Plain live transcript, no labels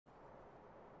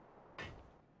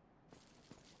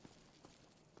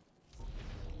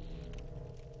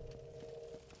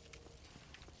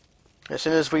As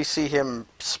soon as we see him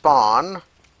spawn,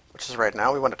 which is right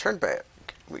now, we want to turn back.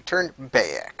 We turn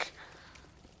back.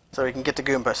 So we can get the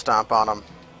Goomba Stomp on him.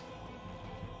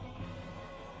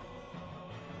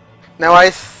 Now I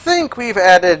think we've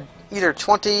added either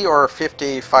 20 or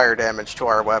 50 fire damage to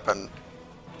our weapon.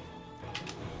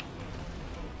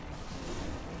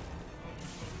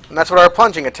 And that's what our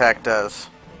plunging attack does.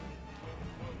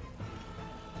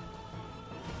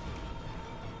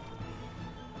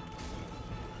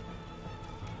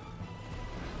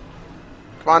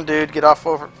 Come on, dude, get off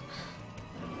over.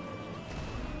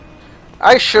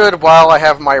 I should, while I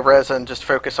have my resin, just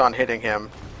focus on hitting him.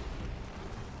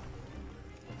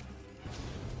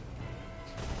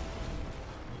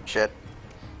 Shit.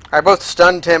 I both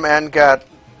stunned him and got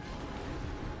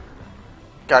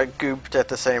gooped at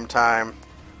the same time.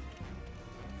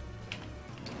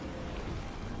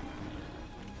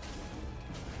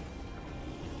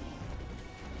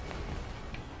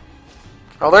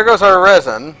 Well, there goes our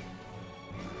resin.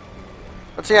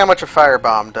 Let's see how much a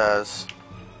firebomb does.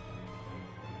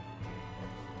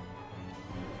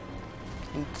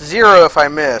 0 if I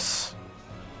miss.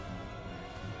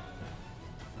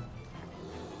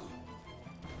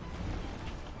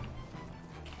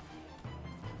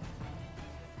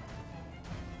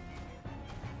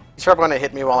 He's probably going to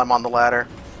hit me while I'm on the ladder.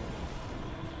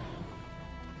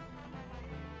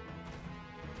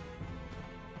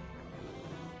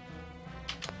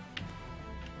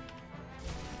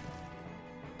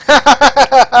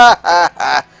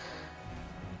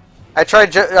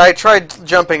 I tried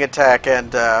jumping attack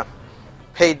and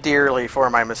paid dearly for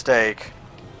my mistake.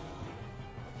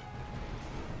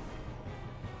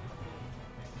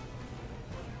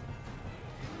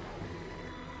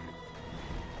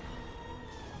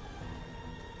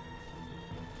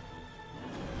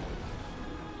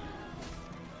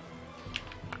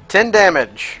 $10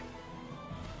 damage.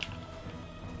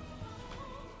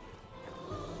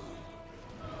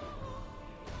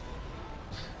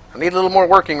 I need a little more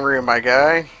working room, my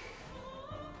guy.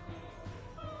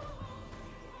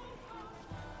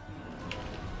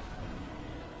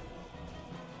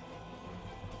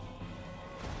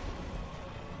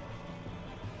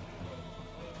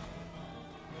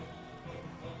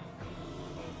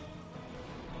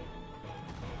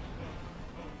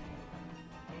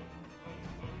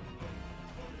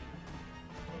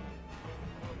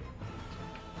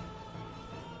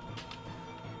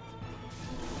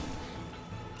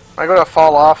 Am I going to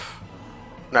fall off?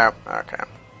 No. Okay.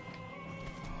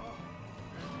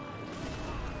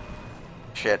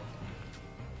 Shit.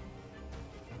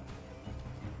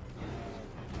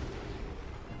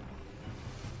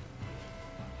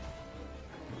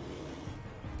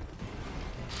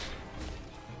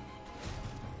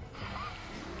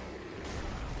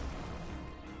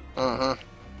 Mm-hmm.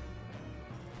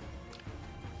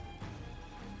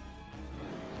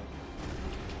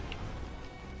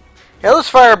 Yeah,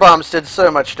 those firebombs did so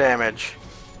much damage.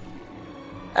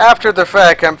 After the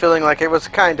fact, I'm feeling like it was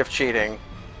kind of cheating.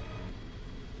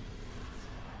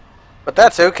 But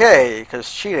that's okay,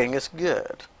 because cheating is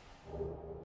good.